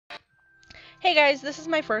Hey guys, this is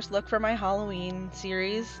my first look for my Halloween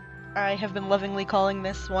series. I have been lovingly calling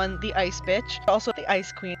this one the Ice Bitch, also the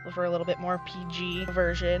Ice Queen for a little bit more PG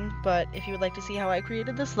version, but if you would like to see how I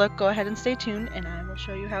created this look, go ahead and stay tuned and I will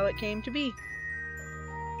show you how it came to be.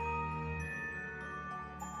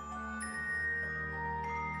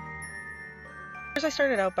 First I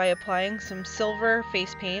started out by applying some silver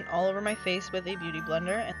face paint all over my face with a beauty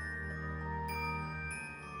blender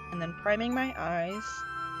and then priming my eyes.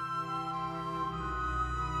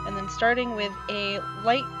 And then starting with a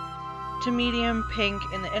light to medium pink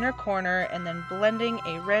in the inner corner and then blending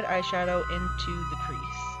a red eyeshadow into the crease.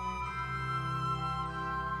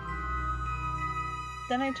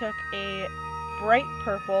 Then I took a bright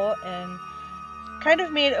purple and kind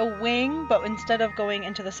of made a wing, but instead of going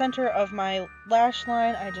into the center of my lash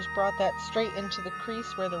line, I just brought that straight into the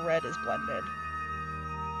crease where the red is blended.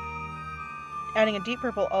 Adding a deep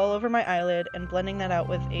purple all over my eyelid and blending that out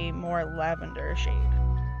with a more lavender shade.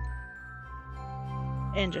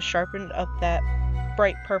 And just sharpened up that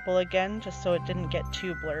bright purple again just so it didn't get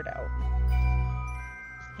too blurred out.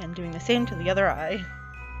 And doing the same to the other eye.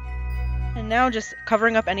 And now just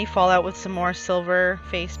covering up any fallout with some more silver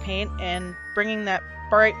face paint and bringing that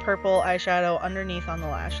bright purple eyeshadow underneath on the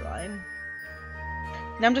lash line.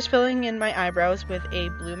 Now I'm just filling in my eyebrows with a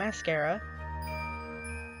blue mascara.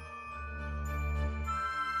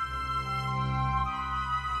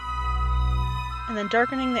 And then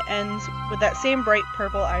darkening the ends with that same bright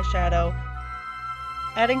purple eyeshadow,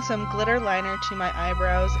 adding some glitter liner to my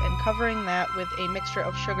eyebrows and covering that with a mixture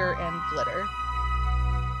of sugar and glitter.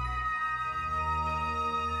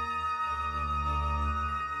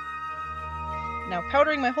 Now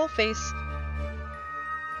powdering my whole face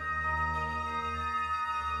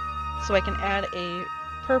so I can add a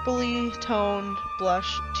purpley toned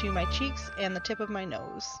blush to my cheeks and the tip of my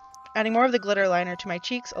nose. Adding more of the glitter liner to my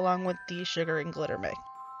cheeks along with the sugar and glitter mix.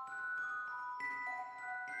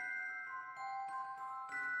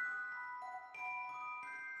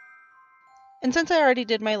 And since I already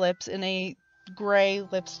did my lips in a gray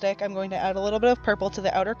lipstick, I'm going to add a little bit of purple to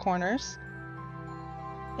the outer corners.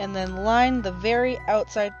 And then line the very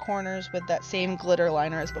outside corners with that same glitter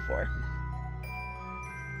liner as before.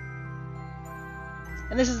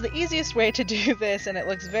 And this is the easiest way to do this, and it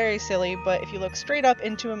looks very silly, but if you look straight up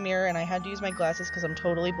into a mirror, and I had to use my glasses because I'm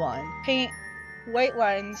totally blind, paint white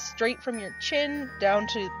lines straight from your chin down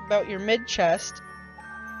to about your mid-chest,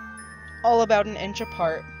 all about an inch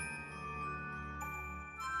apart.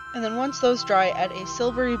 And then once those dry, add a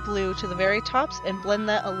silvery blue to the very tops and blend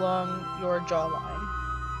that along your jawline.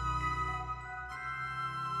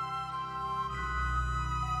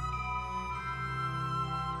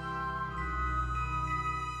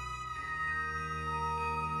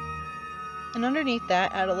 And underneath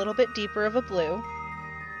that, add a little bit deeper of a blue,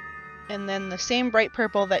 and then the same bright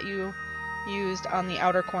purple that you used on the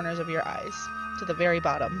outer corners of your eyes, to the very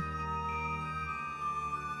bottom.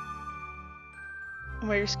 And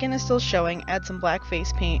where your skin is still showing, add some black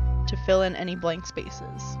face paint to fill in any blank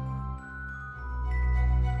spaces.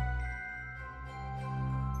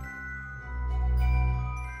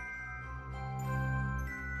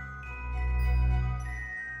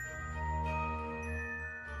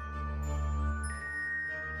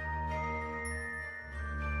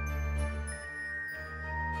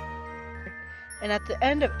 And at the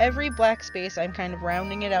end of every black space, I'm kind of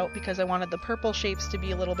rounding it out because I wanted the purple shapes to be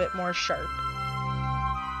a little bit more sharp.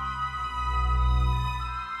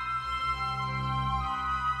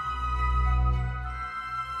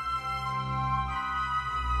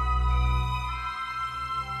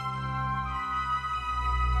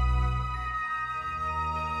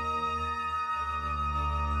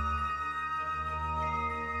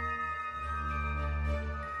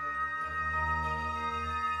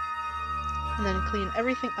 And then clean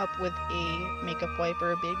everything up with a makeup wipe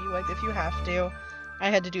or a baby wipe if you have to.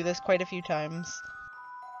 I had to do this quite a few times.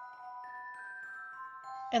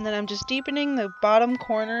 And then I'm just deepening the bottom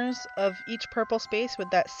corners of each purple space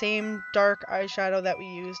with that same dark eyeshadow that we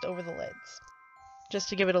used over the lids, just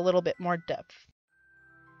to give it a little bit more depth.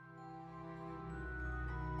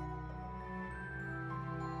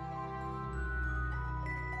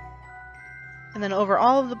 And then over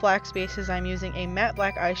all of the black spaces, I'm using a matte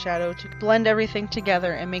black eyeshadow to blend everything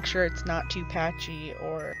together and make sure it's not too patchy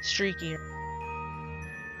or streaky.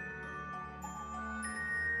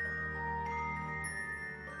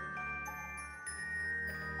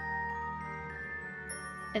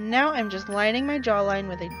 And now I'm just lining my jawline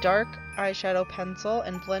with a dark eyeshadow pencil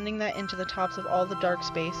and blending that into the tops of all the dark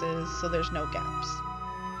spaces so there's no gaps.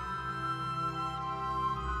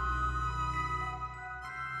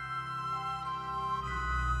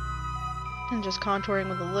 And just contouring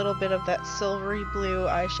with a little bit of that silvery blue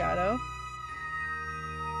eyeshadow.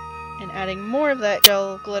 And adding more of that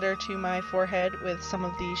gel glitter to my forehead with some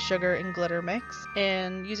of the sugar and glitter mix.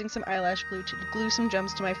 And using some eyelash glue to glue some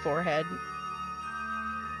gems to my forehead.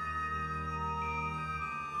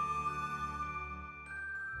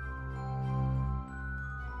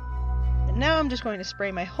 And now I'm just going to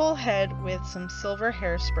spray my whole head with some silver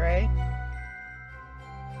hairspray.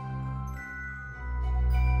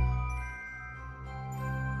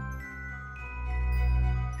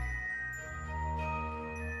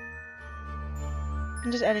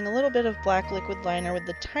 And just adding a little bit of black liquid liner with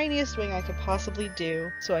the tiniest wing I could possibly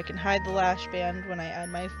do so I can hide the lash band when I add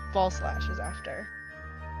my false lashes after.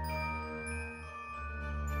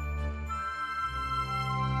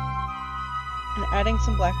 And adding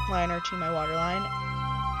some black liner to my waterline.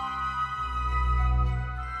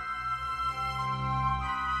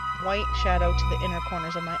 White shadow to the inner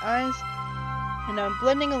corners of my eyes. And now I'm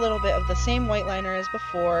blending a little bit of the same white liner as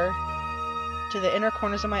before to the inner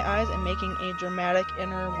corners of my eyes and making a dramatic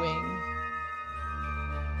inner wing.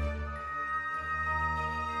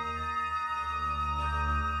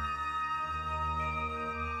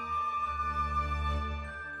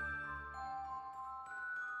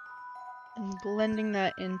 And blending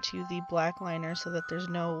that into the black liner so that there's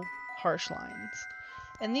no harsh lines.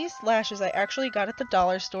 And these lashes I actually got at the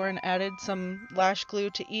dollar store and added some lash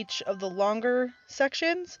glue to each of the longer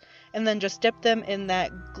sections and then just dipped them in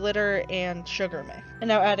that glitter and sugar mix. And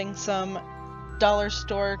now adding some dollar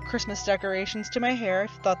store Christmas decorations to my hair.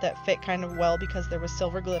 I thought that fit kind of well because there was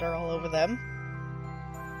silver glitter all over them.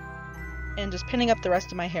 And just pinning up the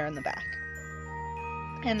rest of my hair in the back.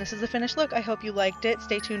 And this is the finished look. I hope you liked it.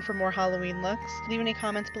 Stay tuned for more Halloween looks. Leave any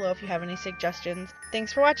comments below if you have any suggestions.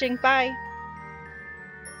 Thanks for watching. Bye!